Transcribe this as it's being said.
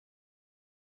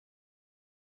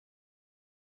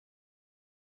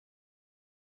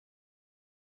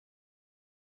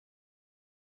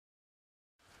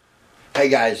Hey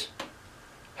guys,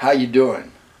 how you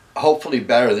doing? Hopefully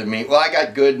better than me. Well, I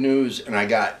got good news and I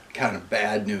got kind of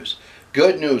bad news.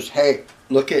 Good news, hey,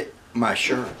 look at my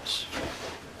shirts.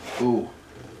 Ooh,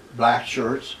 black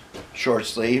shirts, short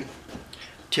sleeve.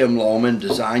 Tim Lohman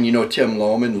design. You know Tim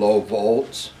Lohman, Low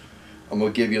Volts. I'm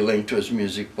going to give you a link to his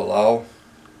music below.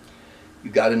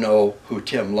 You got to know who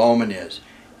Tim Lohman is.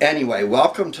 Anyway,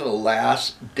 welcome to the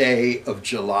last day of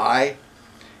July.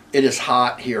 It is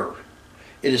hot here.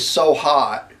 It is so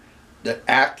hot that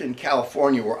Acton,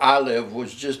 California, where I live,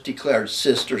 was just declared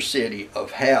sister city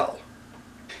of hell.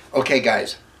 Okay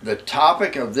guys, the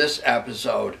topic of this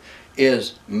episode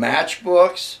is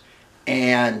matchbooks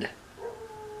and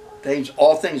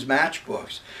all things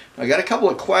matchbooks. Now, I got a couple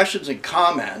of questions and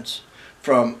comments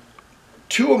from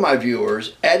two of my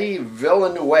viewers, Eddie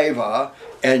Villanueva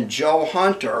and Joe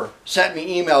Hunter, sent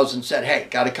me emails and said, hey,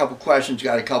 got a couple questions,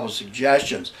 got a couple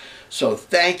suggestions. So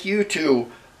thank you to,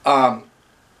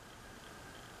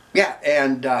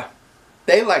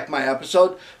 they liked my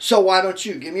episode, so why don't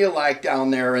you give me a like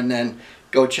down there and then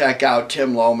go check out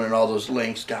Tim Lohman and all those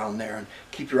links down there, and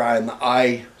keep your eye on the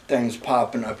I things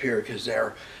popping up here because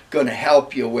they're going to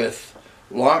help you with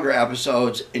longer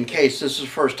episodes in case this is the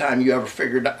first time you ever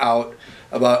figured out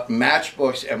about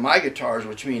matchbooks and my guitars,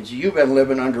 which means you've been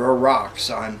living under a rock,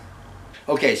 son.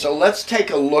 Okay, so let's take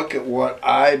a look at what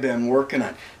I've been working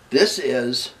on. This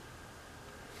is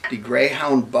the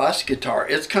Greyhound bus guitar.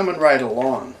 It's coming right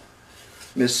along.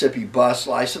 Mississippi bus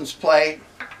license plate,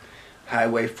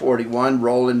 Highway 41,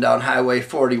 rolling down Highway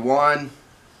 41.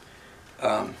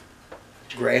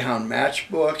 Greyhound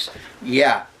matchbooks.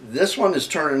 Yeah, this one is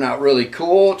turning out really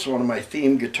cool. It's one of my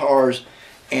theme guitars,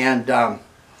 and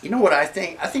you know what I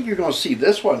think? I think you're going to see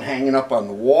this one hanging up on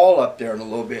the wall up there in a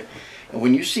little bit. And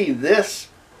when you see this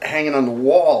hanging on the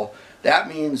wall, that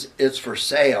means it's for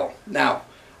sale. Now,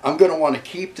 I'm going to want to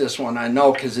keep this one, I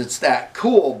know, because it's that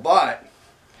cool, but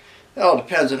it all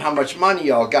depends on how much money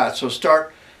y'all got. So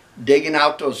start digging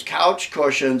out those couch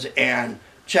cushions and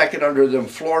check it under them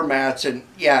floor mats, and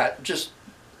yeah, just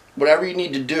whatever you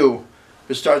need to do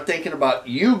to start thinking about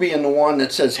you being the one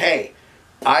that says, hey,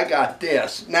 I got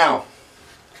this. Now,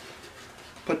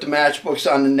 put the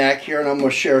matchbooks on the neck here, and I'm going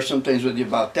to share some things with you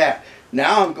about that.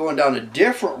 Now I'm going down a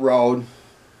different road,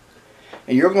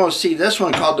 and you're going to see this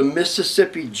one called the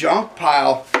Mississippi Junk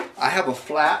Pile. I have a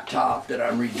flat top that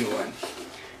I'm redoing,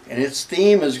 and its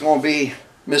theme is going to be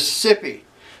Mississippi.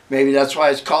 Maybe that's why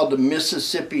it's called the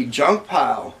Mississippi Junk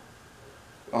Pile.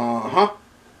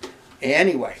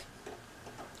 Anyway,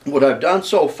 what I've done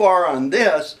so far on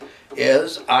this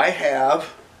is I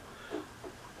have,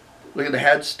 look at the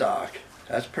headstock.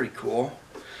 That's pretty cool.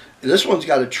 This one's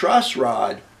got a truss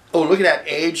rod. Oh, look at that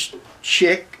aged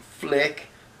chick flick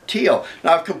teal.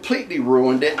 Now I've completely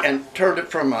ruined it and turned it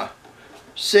from a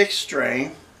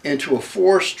 6-string into a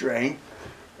 4-string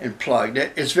and plugged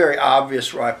it. It's very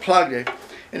obvious where I plugged it.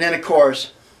 And then of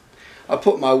course, I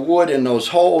put my wood in those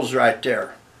holes right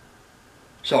there.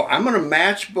 So I'm going to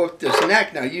matchbook this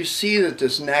neck. Now you see that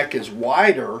this neck is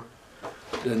wider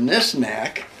than this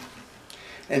neck.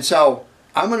 And so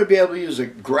I'm going to be able to use a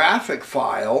graphic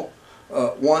file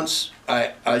once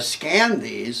I scan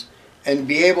these and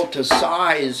be able to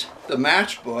size the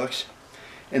matchbooks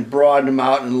and broaden them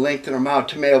out and lengthen them out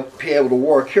to be able to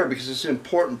work here, because it's an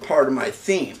important part of my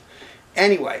theme.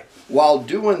 Anyway, while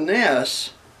doing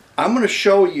this, I'm going to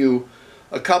show you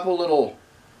a couple little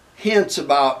hints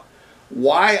about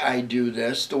why I do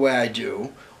this the way I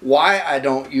do, why I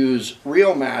don't use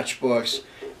real matchbooks,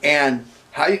 and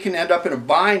how you can end up in a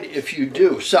bind if you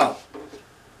do. So,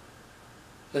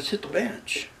 let's hit the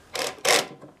bench.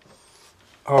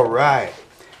 All right.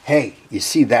 Hey, you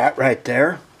see that right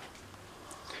there?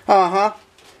 Uh-huh.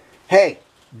 Hey,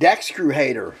 deck screw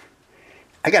hater,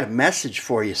 I got a message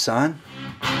for you, son.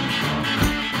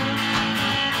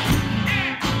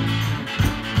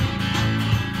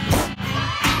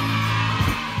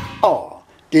 Oh,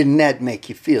 didn't that make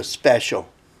you feel special?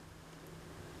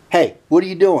 Hey, what are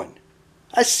you doing?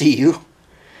 I see you.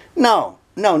 No,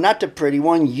 not the pretty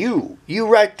one. You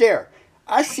right there.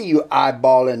 I see you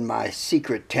eyeballing my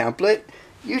secret template.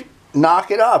 You knock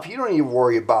it off. You don't even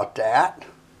worry about that.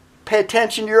 Pay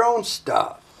attention to your own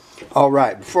stuff. All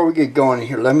right, before we get going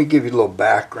here, let me give you a little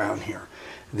background here.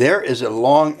 There is a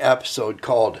long episode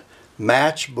called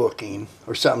Matchbooking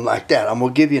or something like that. I'm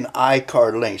going to give you an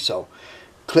iCard link, so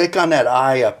click on that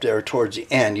I up there towards the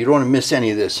end. You don't want to miss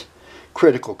any of this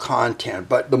critical content.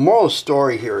 But the moral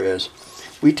story here is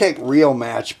we take real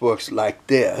matchbooks like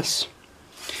this,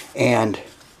 and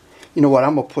you know what,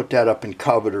 I'm going to put that up in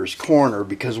Coveter's Corner,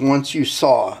 because once you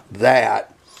saw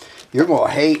that, you're going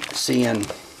to hate seeing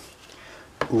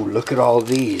Ooh, look at all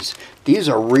these. These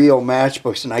are real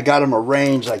matchbooks, and I got them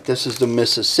arranged like this is the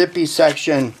Mississippi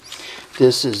section.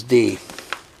 This is the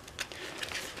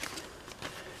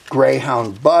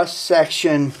Greyhound bus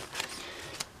section.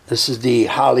 This is the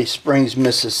Holly Springs,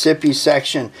 Mississippi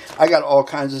section. I got all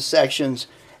kinds of sections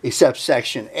except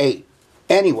section 8.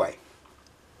 Anyway,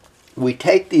 we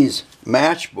take these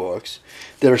matchbooks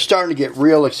that are starting to get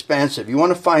real expensive. You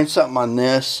want to find something on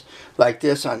this, like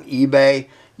this on eBay,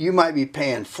 you might be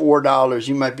paying $4,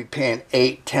 you might be paying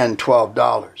 $8, $10,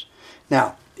 $12.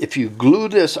 Now, if you glue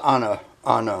this on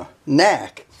a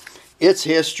neck, it's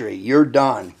history. You're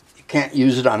done. You can't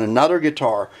use it on another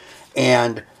guitar.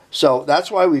 And so that's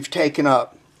why we've taken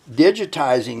up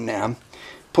digitizing them,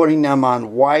 putting them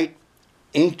on white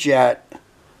inkjet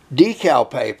decal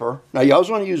paper. Now you always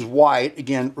want to use white.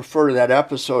 Again, refer to that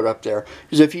episode up there,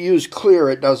 because if you use clear,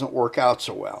 it doesn't work out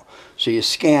so well. So you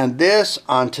scan this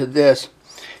onto this,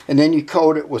 and then you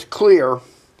coat it with clear,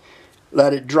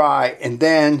 let it dry, and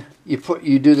then you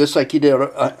do this like you did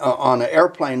on an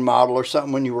airplane model or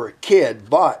something when you were a kid.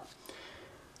 But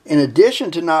in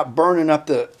addition to not burning up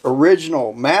the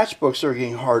original matchbooks that are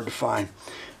getting hard to find,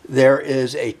 there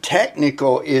is a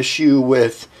technical issue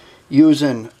with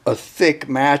using a thick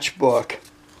matchbook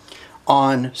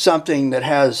on something that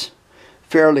has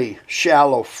fairly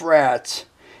shallow frets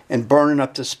and burning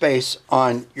up the space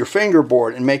on your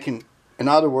fingerboard and making, in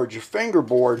other words, your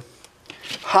fingerboard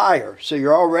higher. So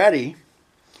you're already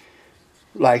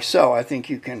like so. I think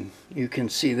you can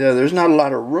see there's not a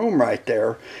lot of room right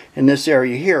there in this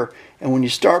area here. And when you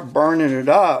start burning it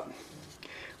up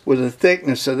with the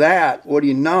thickness of that, what do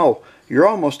you know? You're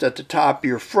almost at the top of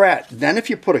your fret. Then if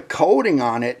you put a coating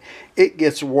on it, it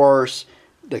gets worse.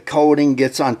 The coating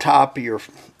gets on top of your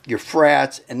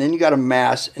frets, and then you got a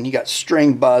mess, and you got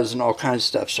string buzz and all kinds of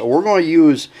stuff. So we're going to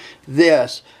use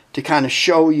this to kind of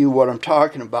show you what I'm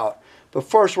talking about. But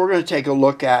first, we're going to take a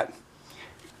look at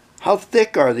how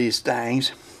thick are these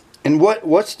things, and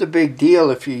what's the big deal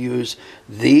if you use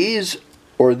these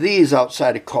or these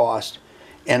outside of cost,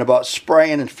 and about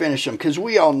spraying and finish them, because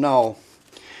we all know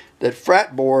that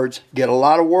fretboards get a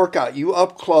lot of work out. You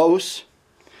up close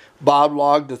Bob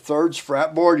log the thirds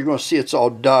fretboard, you're going to see it's all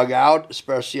dug out,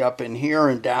 especially up in here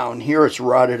and down here. It's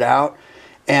rutted out,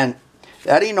 and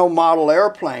that ain't no model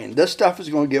airplane. This stuff is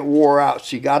going to get wore out,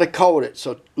 so you got to coat it.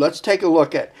 So let's take a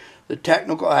look at the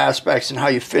technical aspects and how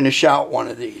you finish out one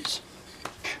of these.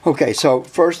 Okay, so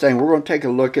first thing, we're going to take a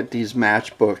look at these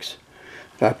matchbooks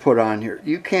that I put on here.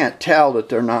 You can't tell that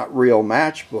they're not real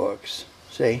matchbooks.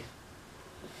 See?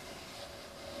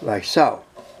 Like so.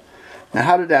 Now,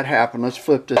 how did that happen? Let's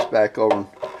flip this back over, and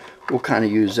we'll kind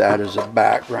of use that as a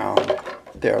background.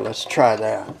 There, let's try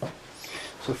that.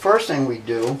 So the first thing we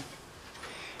do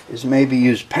is maybe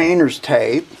use painter's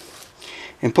tape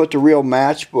and put the real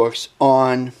matchbooks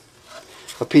on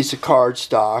a piece of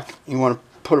cardstock. You want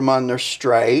to put them on there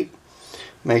straight,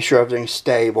 make sure everything's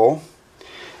stable,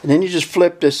 and then you just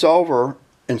flip this over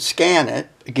and scan it.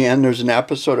 Again, there's an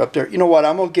episode up there. You know what,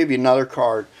 I'm going to give you another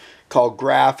card called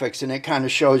graphics, and it kind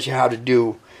of shows you how to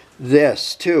do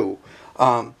this too.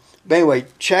 But anyway,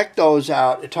 check those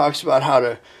out. It talks about how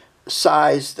to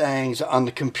size things on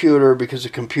the computer, because the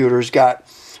computer's got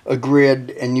a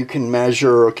grid and you can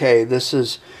measure, okay, this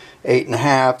is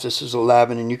 8.5, this is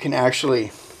 11, and you can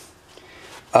actually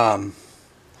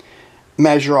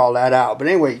measure all that out. But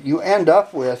anyway, you end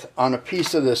up with, on a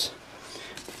piece of this,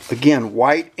 again,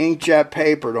 white inkjet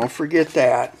paper, don't forget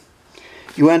that,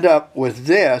 you end up with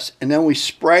this, and then we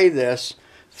spray this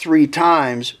 3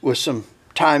 times with some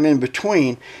time in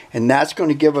between, and that's going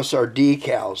to give us our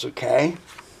decals, okay?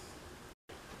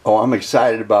 Oh, I'm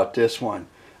excited about this one.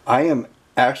 I am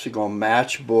actually going to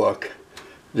matchbook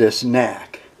this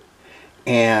neck,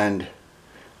 and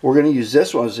we're going to use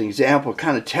this one as an example,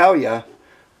 kind of tell you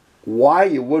why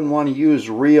you wouldn't want to use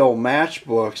real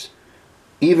matchbooks,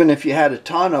 even if you had a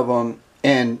ton of them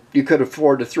and you could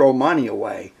afford to throw money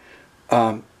away.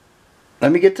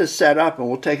 Let me get this set up and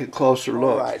we'll take a closer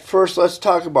look. All right, first let's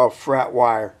talk about fret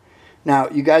wire. Now,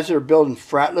 you guys that are building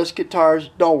fretless guitars,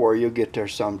 don't worry, you'll get there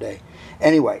someday.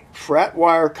 Anyway, fret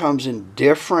wire comes in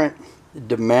different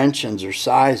dimensions or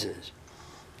sizes.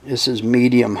 This is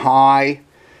medium high,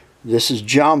 this is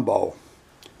jumbo.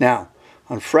 Now,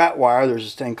 on fret wire, there's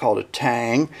this thing called a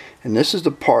tang, and this is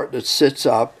the part that sits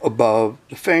up above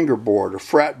the fingerboard or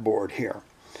fretboard here.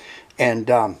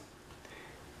 And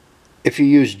if you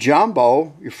use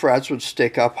jumbo, your frets would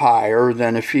stick up higher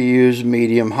than if you use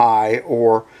medium high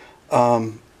or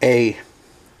a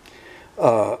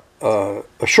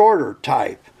shorter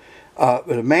type. But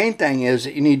the main thing is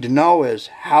that you need to know is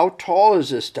how tall is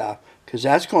this stuff, because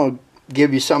that's going to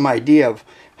give you some idea of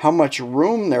how much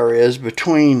room there is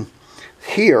between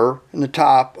here and the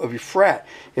top of your fret.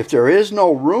 If there is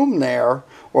no room there,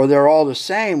 or they're all the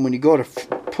same, when you go to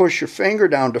push your finger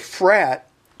down to fret,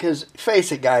 because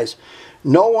face it guys,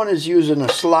 no one is using a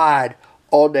slide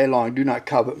all day long. Do not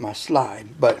covet my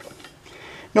slide, but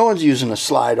no one's using a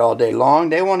slide all day long.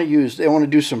 They want to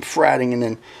do some fretting and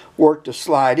then work the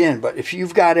slide in. But if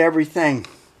you've got everything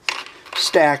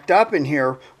stacked up in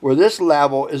here where this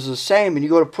level is the same and you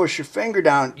go to push your finger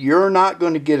down, you're not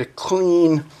going to get a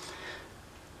clean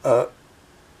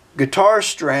guitar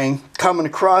string coming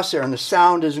across there, and the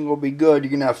sound isn't going to be good.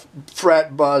 You're going to have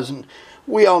fret buzz, and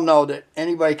we all know that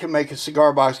anybody can make a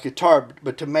cigar box guitar,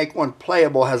 but to make one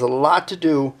playable has a lot to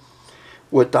do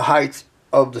with the height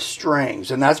of the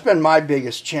strings, and that's been my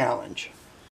biggest challenge.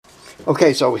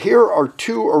 Okay, so here are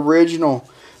two original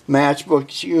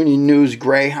Matchbooks Union News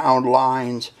Greyhound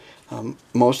lines.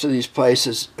 Most of these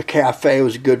places, a cafe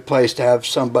was a good place to have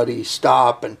somebody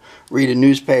stop and read a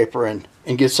newspaper and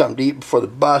get something to eat before the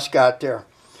bus got there.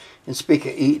 And speak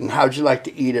of eating, how'd you like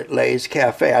to eat at Lay's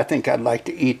Cafe? I think I'd like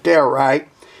to eat there, right?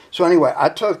 So anyway, I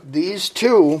took these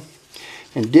two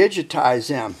and digitized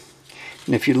them.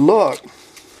 And if you look,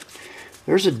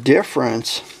 there's a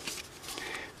difference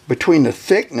between the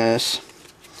thickness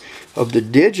of the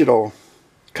digital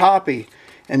copy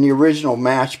and the original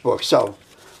matchbook. So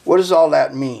what does all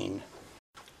that mean?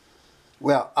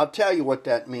 Well, I'll tell you what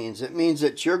that means. It means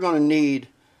that you're going to need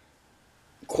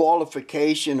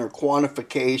qualification or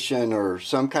quantification or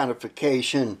some kind of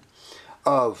fication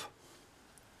of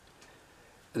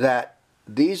that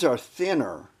these are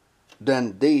thinner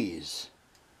than these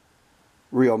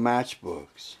real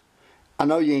matchbooks. I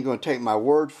know you ain't going to take my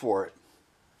word for it.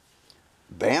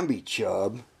 Bambi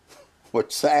Chub,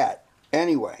 what's that?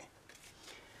 Anyway,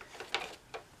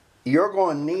 you're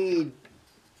going to need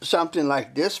something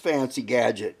like this fancy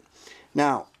gadget.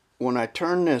 Now, when I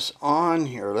turn this on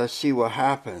here, let's see what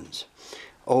happens.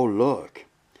 Oh, look.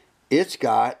 It's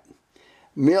got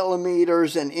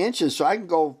millimeters and inches, so I can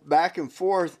go back and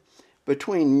forth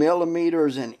between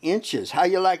millimeters and inches. How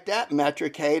you like that,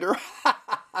 metric hater?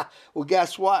 Well,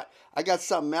 guess what? I got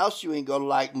something else you ain't gonna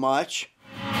like much.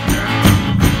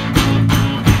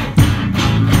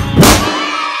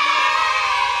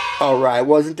 All right,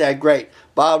 wasn't that great?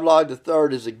 Bob Log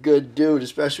III is a good dude,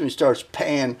 especially when he starts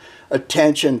paying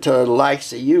attention to the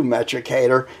likes of you, metric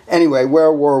hater. Anyway,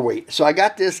 where were we? So I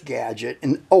got this gadget,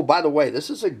 and oh, by the way,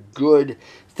 this is a good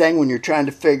thing when you're trying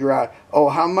to figure out, oh,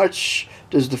 how much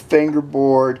does the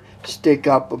fingerboard stick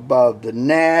up above the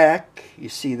neck? You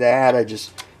see that? I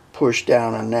just push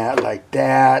down on that like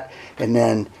that, and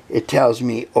then it tells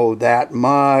me, oh, that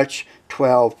much.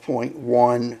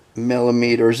 12.1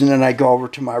 millimeters, and then I go over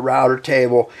to my router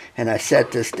table and I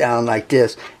set this down like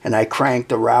this, and I crank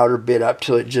the router bit up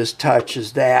till it just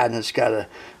touches that, and it's got a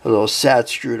little set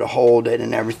screw to hold it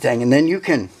and everything. And then you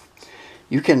can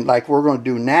like we're going to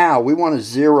do now, we want to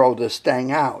zero this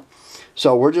thing out.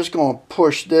 So we're just going to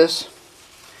push this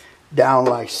down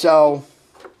like so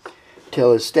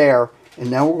till it's there, and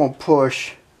then we're going to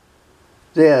push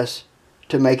this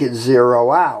to make it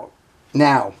zero out.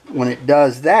 Now, when it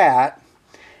does that,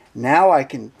 now I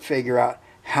can figure out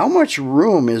how much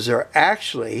room is there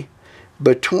actually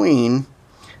between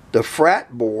the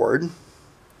fretboard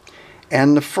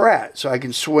and the fret. So I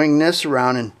can swing this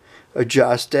around and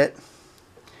adjust it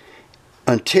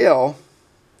until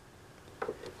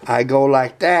I go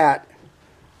like that.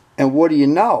 And what do you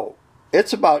know?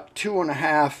 It's about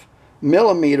 2.5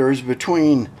 millimeters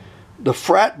between the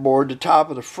fretboard, the top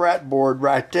of the fretboard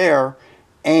right there,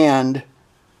 and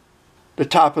the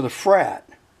top of the fret.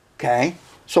 Okay,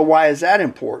 so why is that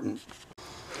important?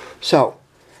 So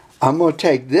I'm going to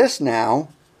take this now,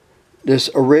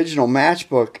 this original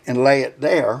matchbook, and lay it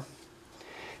there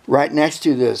right next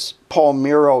to this Paul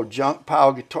Miro Junk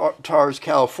Pile Guitars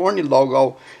California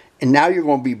logo. And now you're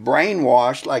going to be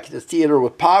brainwashed like the theater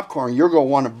with popcorn. You're going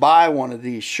to want to buy one of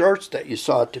these shirts that you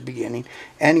saw at the beginning.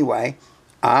 Anyway,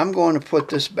 I'm going to put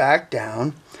this back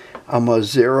down. I'm going to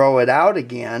zero it out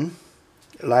again,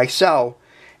 like so.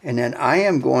 And then I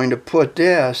am going to put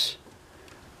this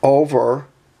over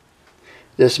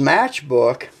this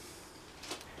matchbook.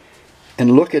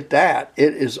 And look at that.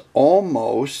 It is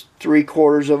almost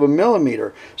 3/4 of a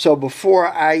millimeter. So before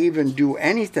I even do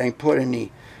anything, put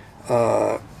any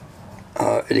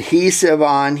adhesive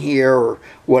on here or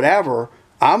whatever,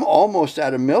 I'm almost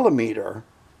at a millimeter,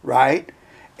 right?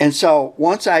 And so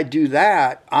once I do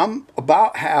that, I'm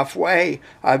about halfway.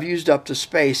 I've used up the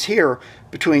space here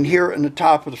between here and the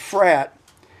top of the fret.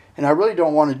 And I really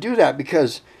don't want to do that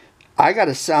because I got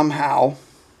to somehow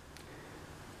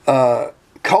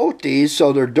coat these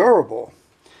so they're durable.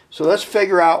 So let's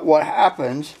figure out what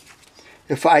happens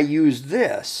if I use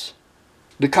this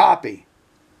to copy.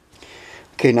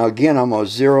 Okay, now again, I'm going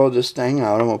to zero this thing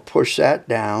out. I'm going to push that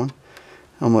down.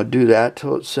 I'm going to do that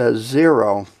till it says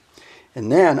 0.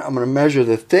 And then I'm going to measure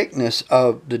the thickness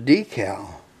of the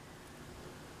decal.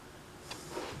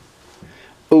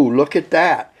 Ooh, look at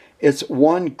that. It's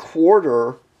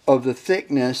 1/4 of the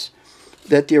thickness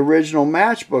that the original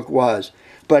matchbook was.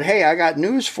 But hey, I got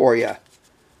news for you.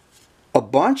 A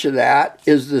bunch of that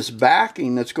is this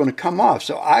backing that's going to come off.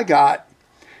 So I got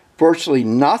virtually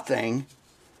nothing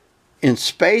in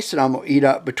space that I'm going to eat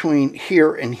up between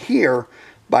here and here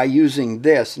by using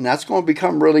this. And that's going to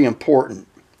become really important.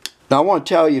 Now I want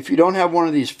to tell you, if you don't have one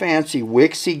of these fancy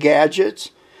Wixie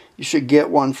gadgets, you should get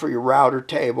one for your router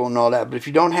table and all that. But if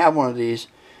you don't have one of these,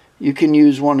 you can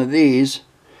use one of these,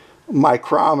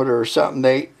 micrometer or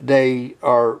something. They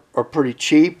are pretty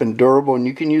cheap and durable, and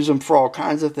you can use them for all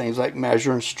kinds of things like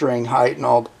measuring string height and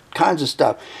all kinds of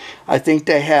stuff. I think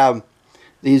they have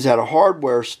these at a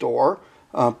hardware store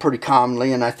pretty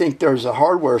commonly, and I think there's a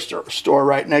hardware store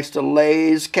right next to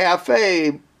Lay's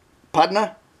Cafe.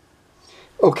 Padna?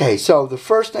 Okay, so the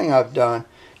first thing I've done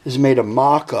is made a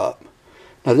mock-up.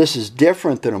 Now this is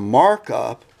different than a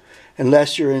markup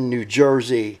unless you're in New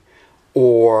Jersey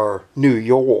or New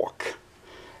York.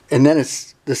 And then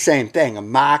it's the same thing, a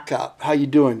mock-up. How you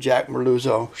doing, Jack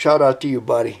Merluzzo? Shout out to you,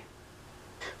 buddy.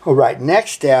 All right,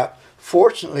 next step.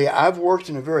 Fortunately, I've worked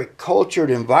in a very cultured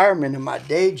environment in my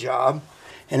day job,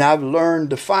 and I've learned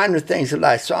the finer things in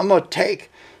life. So I'm going to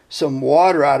take some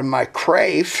water out of my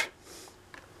carafe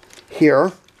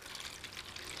here,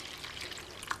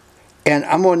 and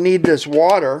I'm going to need this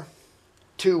water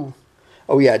to,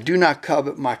 oh yeah, do not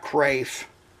covet my carafe.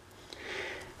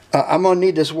 I'm going to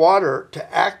need this water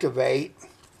to activate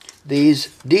these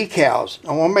decals.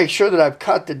 I want to make sure that I've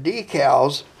cut the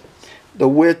decals the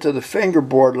width of the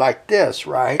fingerboard like this,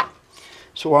 right?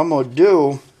 So what I'm going to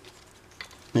do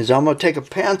is I'm going to take a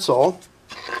pencil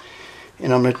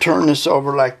and I'm going to turn this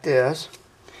over like this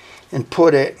and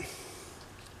put it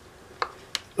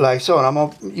like so. And I'm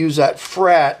going to use that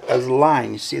fret as a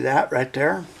line. You see that right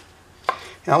there?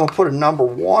 And I'm going to put a number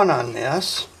 1 on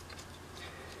this.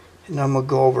 And I'm going to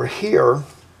go over here.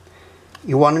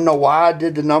 You want to know why I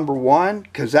did the number 1?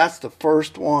 Because that's the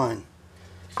first one.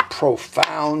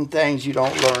 Profound things you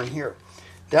don't learn here.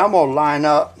 Then I'm going to line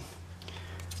up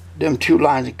them 2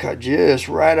 lines and cut just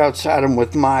right outside them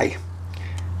with my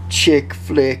chick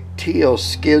flick teal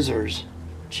skizzers.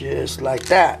 Just like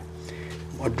that.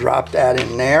 I'm going to drop that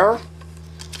in there.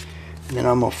 And then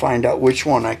I'm going to find out which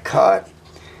one I cut.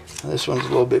 Now, this one's a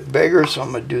little bit bigger, so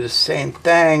I'm going to do the same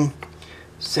thing.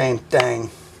 Same thing.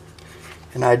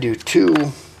 And I do 2.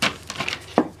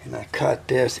 And I cut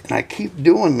this. And I keep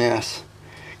doing this.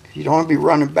 You don't want to be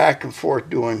running back and forth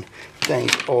doing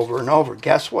things over and over.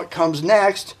 Guess what comes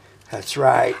next? That's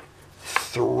right,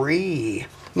 3.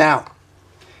 Now,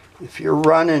 if you're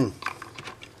running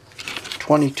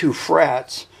 22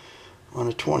 frets on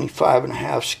a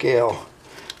 25.5 scale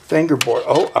fingerboard,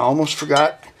 oh, I almost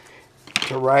forgot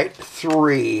to write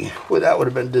 3. Well, that would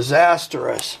have been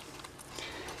disastrous.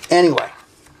 Anyway,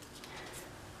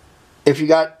 if you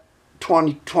got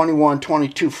 20, 21,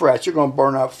 22 frets, you're going to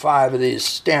burn up 5 of these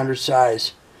standard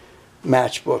size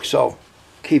matchbooks. So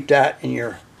keep that in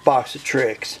your box of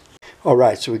tricks. All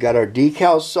right, so we got our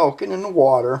decals soaking in the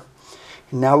water.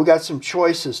 And now we got some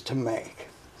choices to make.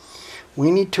 We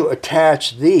need to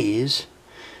attach these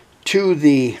to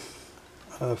the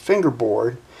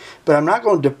fingerboard, but I'm not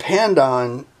going to depend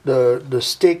on the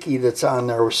sticky that's on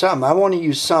there or something. I want to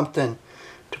use something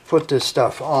to put this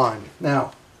stuff on.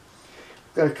 Now,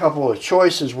 got a couple of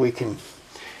choices we can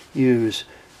use.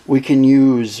 We can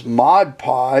use Mod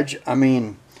Podge. I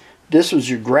mean, this was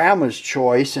your grandma's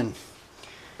choice, and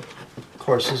of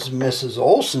course this is Mrs.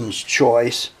 Olson's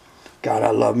choice. God,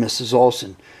 I love Mrs.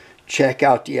 Olson. Check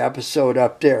out the episode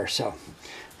up there. So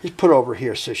just put over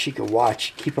here so she can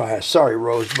watch. Keep an eye. Sorry,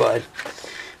 Rosebud,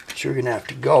 but you're gonna have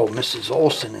to go. Mrs.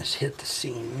 Olson has hit the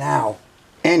scene now.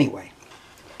 Anyway,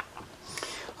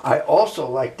 I also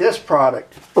like this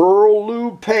product, Earl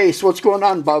Lube Paste. What's going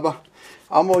on, Bubba?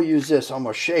 I'm going to use this. I'm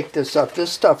going to shake this up.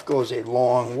 This stuff goes a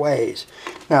long ways.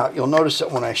 Now, you'll notice that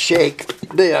when I shake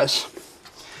this,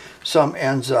 some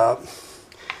ends up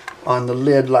on the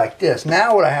lid like this.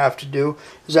 Now what I have to do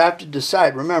is I have to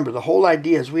decide. Remember, the whole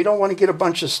idea is we don't want to get a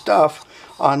bunch of stuff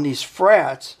on these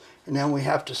frets, and then we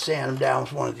have to sand them down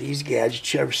with one of these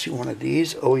gadgets. You ever see one of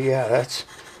these? Oh, yeah, that's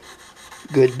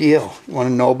good deal. You want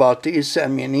to know about these?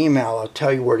 Send me an email. I'll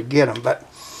tell you where to get them. But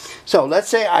So let's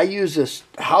say I use this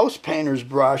house painter's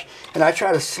brush and I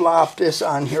try to slop this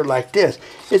on here like this.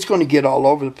 It's going to get all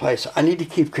over the place. I need to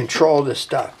keep control of this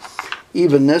stuff.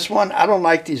 Even this one, I don't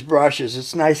like these brushes.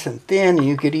 It's nice and thin and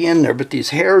you get in there, but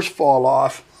these hairs fall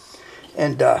off.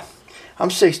 And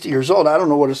I'm 60 years old. I don't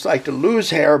know what it's like to lose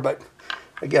hair, but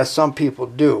I guess some people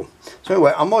do. So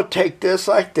anyway, I'm going to take this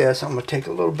like this. I'm going to take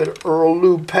a little bit of Earl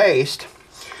Lube paste.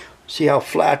 See how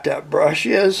flat that brush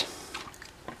is?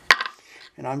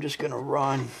 And I'm just going to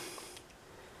run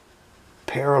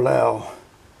parallel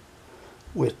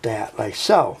with that, like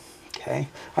so. Okay,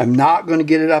 I'm not going to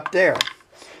get it up there.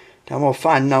 Now I'm going to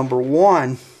find number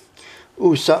 1.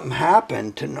 Ooh, something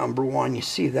happened to number 1. You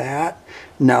see that?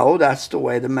 No, that's the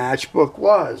way the matchbook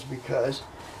was, because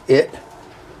it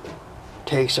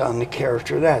takes on the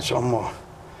character of that. So I'm going to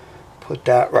put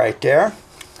that right there.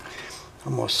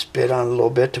 I'm going to spit on a little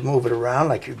bit to move it around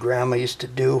like your grandma used to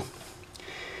do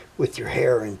with your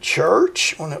hair in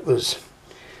church when it was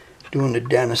doing the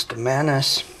Dennis the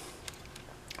Menace,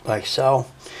 like so.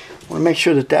 I want to make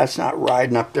sure that that's not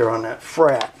riding up there on that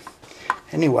fret.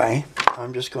 Anyway,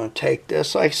 I'm just going to take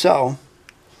this like so.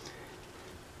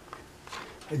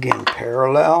 Again,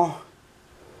 parallel.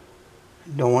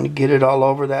 Don't want to get it all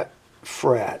over that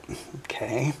fret.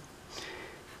 Okay.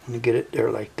 I'm going to get it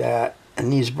there like that.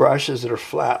 And these brushes that are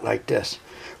flat like this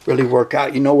really work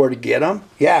out. You know where to get them?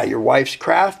 Yeah, your wife's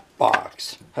craft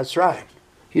box. That's right.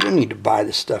 You don't need to buy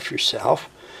this stuff yourself.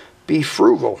 Be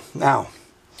frugal. Now,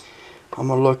 I'm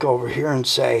going to look over here and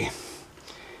say,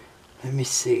 let me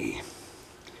see.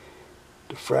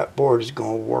 The fretboard is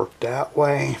going to work that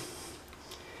way.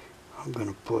 I'm going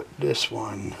to put this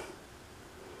one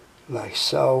like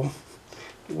so.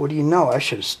 What do you know? I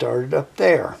should have started up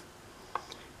there.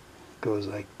 It goes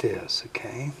like this,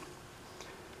 okay?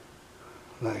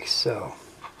 Like so.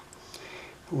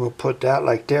 We'll put that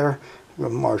like there. We'll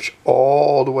march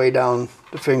all the way down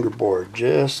the fingerboard,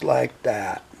 just like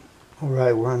that.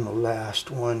 Alright, we're on the last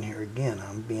one here again.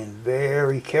 I'm being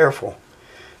very careful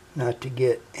not to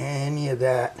get any of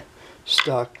that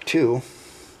stuck to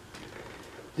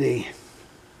the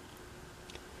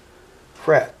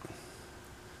fret.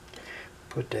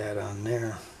 Put that on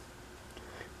there.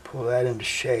 Pull that into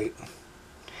shape.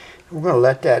 We're going to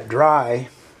let that dry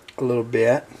a little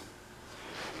bit.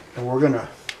 And we're going to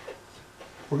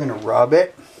rub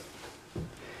it.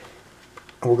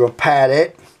 And we're going to pat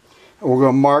it. And we're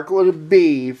going to mark it with a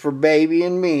B for baby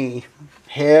and me.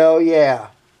 Hell yeah.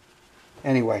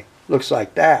 Anyway, looks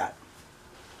like that.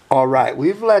 Alright,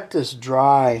 we've let this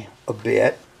dry a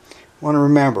bit. Want to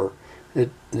remember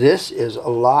that this is a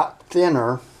lot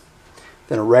thinner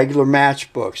than a regular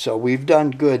matchbook, so we've done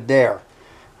good there.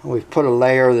 And we've put a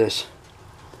layer of this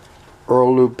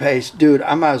Earl Lube paste. Dude,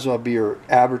 I might as well be your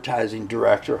advertising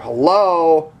director.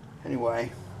 Hello?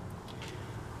 Anyway,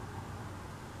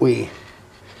 we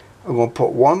are going to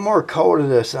put one more coat of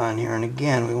this on here, and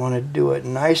again, we want to do it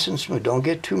nice and smooth. Don't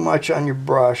get too much on your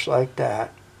brush like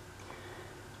that.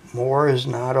 More is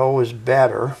not always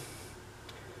better.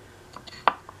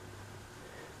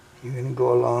 You're going to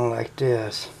go along like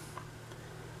this.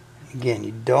 Again,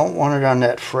 you don't want it on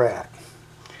that fret.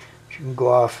 You can go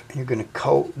off and you're going to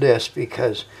coat this,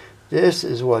 because this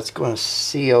is what's going to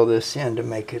seal this in to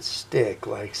make it stick,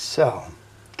 like so.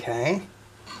 Okay?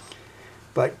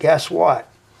 But guess what?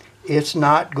 It's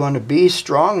not going to be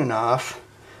strong enough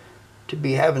to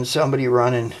be having somebody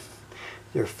running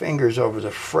their fingers over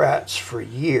the frets for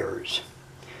years.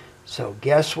 So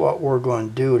guess what we're going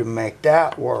to do to make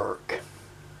that work?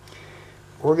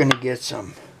 We're going to get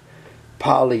some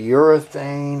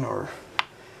polyurethane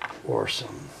or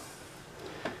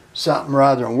something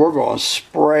rather, and we're going to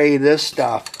spray this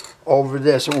stuff over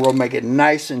this, and we'll make it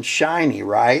nice and shiny,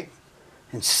 right?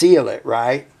 And seal it,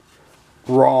 right?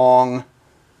 Wrong.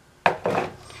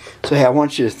 So hey, I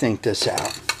want you to think this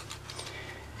out.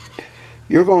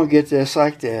 You're going to get this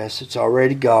like this. It's all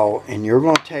ready to go, and you're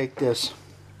going to take this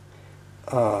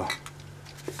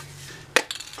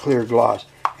clear gloss,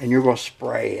 and you're going to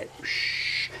spray it.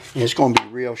 And it's going to be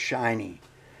real shiny,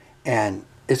 and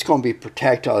it's going to be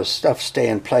protect all this stuff, stay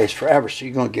in place forever. So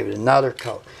you're going to give it another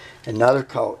coat,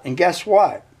 and guess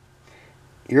what?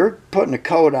 You're putting a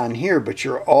coat on here, but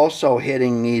you're also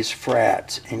hitting these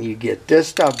frets, and you get this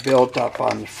stuff built up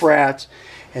on the frets,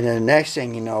 and then the next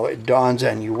thing you know, it dawns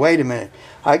on you, wait a minute,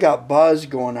 I got buzz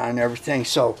going on and everything.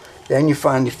 So then you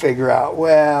finally figure out,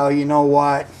 well, you know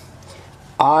what,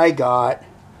 I got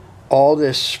all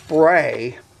this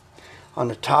spray on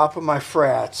the top of my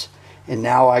frets, and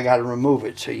now I got to remove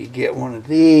it. So you get one of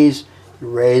these, your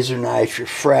razor knife, your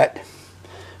fret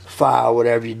file,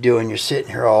 whatever you do, and you're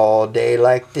sitting here all day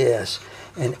like this,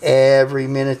 And every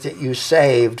minute that you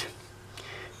saved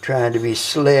trying to be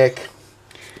slick,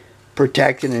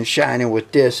 protecting and shining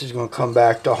with this is going to come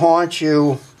back to haunt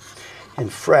you in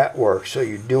fret work. So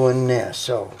you're doing this.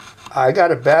 So I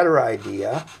got a better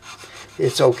idea.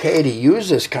 It's okay to use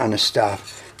this kind of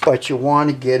stuff, but you want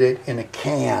to get it in a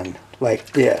can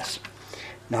like this.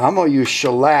 Now I'm going to use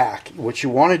shellac. What you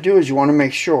want to do is you want to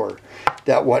make sure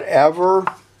that whatever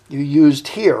you used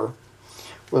here,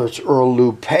 whether it's Earl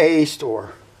Lube paste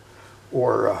or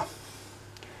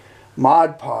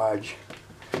Mod Podge,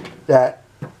 that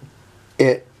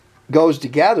it goes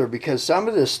together, because some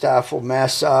of this stuff will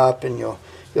mess up and you'll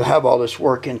have all this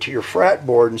work into your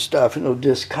fretboard and stuff, and it'll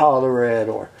discolor it,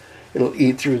 or it'll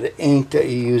eat through the ink that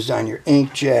you used on your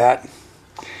inkjet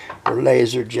or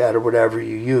laser jet or whatever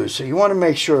you use. So you want to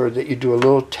make sure that you do a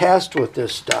little test with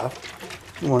this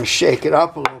stuff. You want to shake it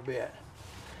up a little bit.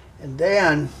 And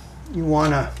then you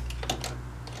want to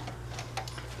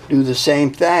do the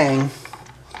same thing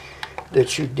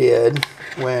that you did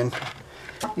when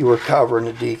you were covering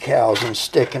the decals and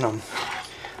sticking them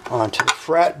onto the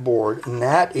fretboard. And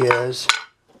that is,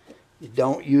 you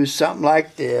don't use something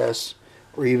like this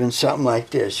or even something like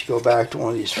this. You go back to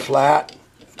one of these flat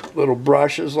little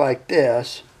brushes like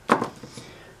this,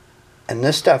 and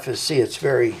this stuff is, see, it's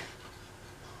very,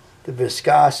 the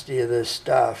viscosity of this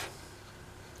stuff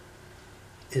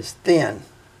is thin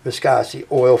viscosity,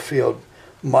 oil field,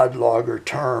 mud logger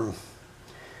term,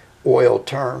 oil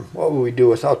term. What would we do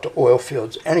without the oil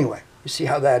fields? Anyway, you see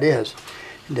how that is.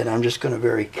 And then I'm just going to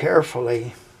very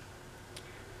carefully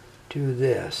do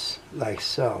this like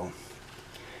so.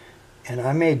 And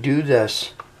I may do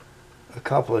this a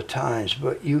couple of times,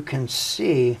 but you can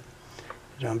see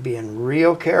that I'm being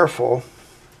real careful.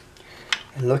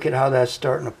 And look at how that's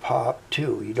starting to pop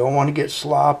too. You don't want to get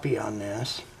sloppy on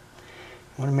this.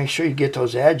 You want to make sure you get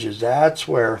those edges. That's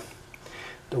where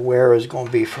the wear is going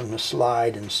to be from the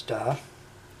slide and stuff.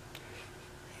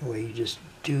 Anyway, you just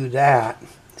do that.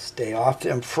 Stay off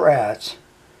them frets.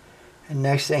 And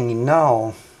next thing you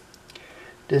know,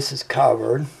 this is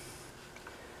covered.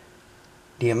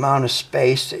 The amount of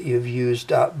space that you've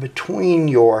used up between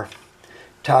your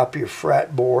top of your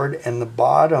fretboard and the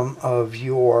bottom of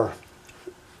your,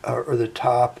 or the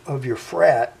top of your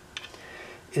fret,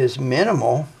 is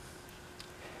minimal,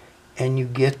 and you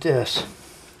get this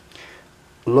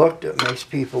look that makes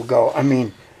people go, I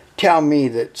mean, tell me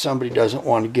that somebody doesn't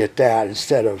want to get that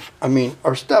instead of, I mean,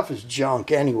 our stuff is junk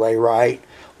anyway, right?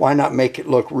 Why not make it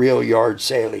look real yard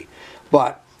saley?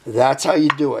 But that's how you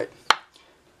do it.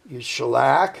 Use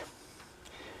shellac.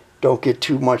 Don't get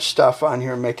too much stuff on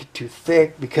here and make it too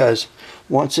thick, because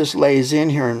once this lays in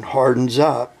here and hardens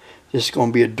up, this is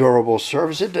going to be a durable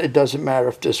surface. It doesn't matter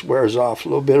if this wears off a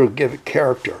little bit, it'll give it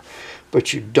character.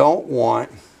 But you don't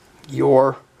want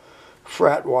your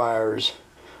fret wires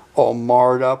all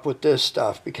marred up with this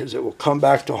stuff, because it will come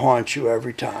back to haunt you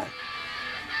every time.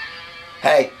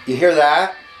 Hey, you hear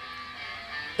that?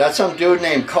 That's some dude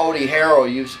named Cody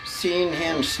Harrell. You've seen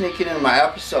him sneaking in my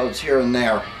episodes here and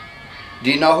there.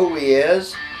 Do you know who he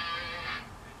is?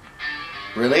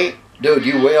 Really? Dude,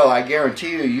 you will. I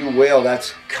guarantee you, you will.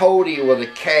 That's Cody with a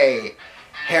K.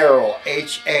 Harrell.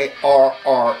 H-A-R-R-E-L-L.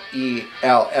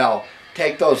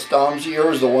 Take those thumbs of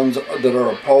yours, the ones that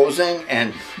are opposing,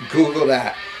 and Google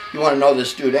that. You want to know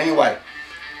this dude. Anyway,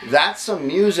 that's some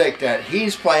music that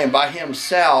he's playing by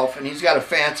himself, and he's got a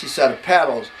fancy set of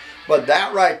pedals. But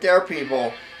that right there,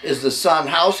 people, is the Sun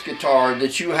House guitar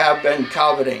that you have been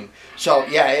coveting. So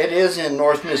yeah, it is in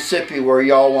North Mississippi, where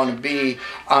y'all want to be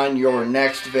on your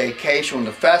next vacation when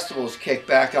the festivals kick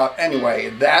back up. Anyway,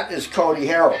 that is Cody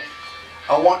Harrell.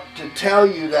 I want to tell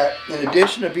you that in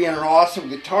addition to being an awesome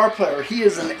guitar player, he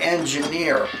is an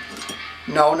engineer.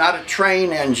 No, not a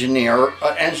train engineer.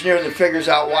 An engineer that figures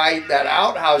out why that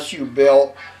outhouse you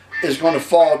built is going to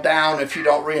fall down if you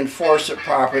don't reinforce it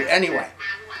properly. Anyway,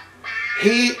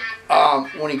 he,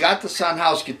 when he got the Sun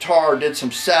House guitar, did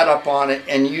some setup on it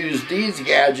and used these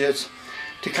gadgets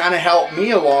to kind of help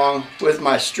me along with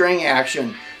my string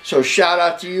action. So shout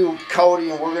out to you,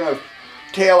 Cody, and we're going to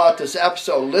tail out this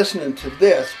episode listening to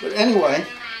this. But anyway,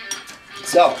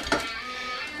 so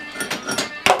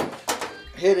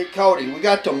hit it, Cody. We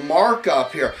got the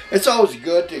markup here. It's always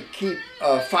good to keep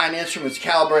fine instruments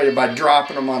calibrated by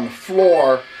dropping them on the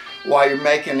floor while you're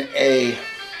making a,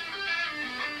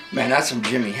 man, that's some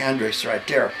Jimi Hendrix right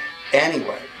there.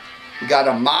 Anyway, we got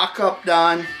a mock-up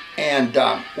done, and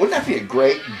wouldn't that be a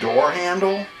great door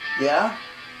handle? Yeah?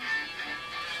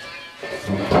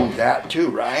 Do that too,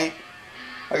 right?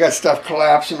 I got stuff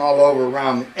collapsing all over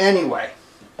around me. Anyway,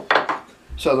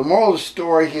 so the moral of the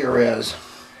story here is,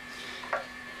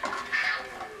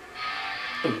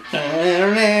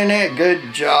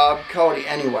 Good job, Cody.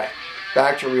 Anyway,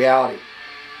 back to reality.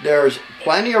 There's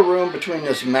plenty of room between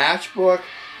this matchbook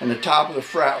and the top of the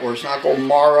fret where it's not going to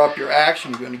mar up your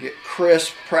action. You're going to get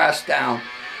crisp press down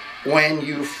when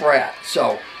you fret.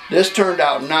 So this turned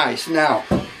out nice. Now,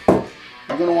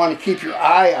 you're going to want to keep your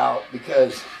eye out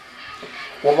because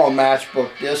we're going to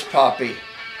matchbook this puppy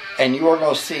and you are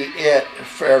going to see it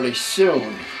fairly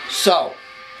soon. So,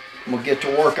 we'll get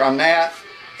to work on that.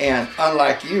 And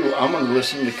unlike you, I'm going to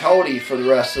listen to Cody for the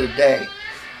rest of the day.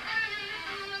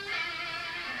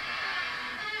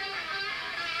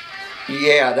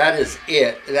 Yeah, that is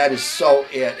it. That is so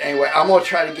it. Anyway, I'm going to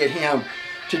try to get him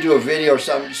to do a video or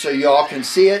something so y'all can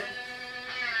see it.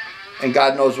 And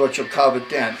God knows what you'll covet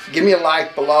then. Give me a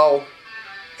like below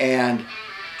and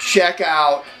check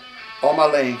out all my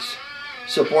links.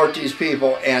 Support these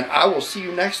people and I will see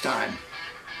you next time.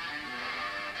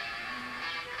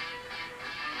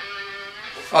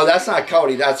 Oh, that's not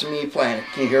Cody. That's me playing it.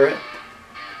 Can you hear it?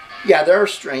 Yeah, there are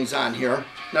strings on here.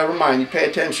 Never mind. You pay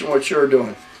attention to what you're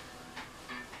doing.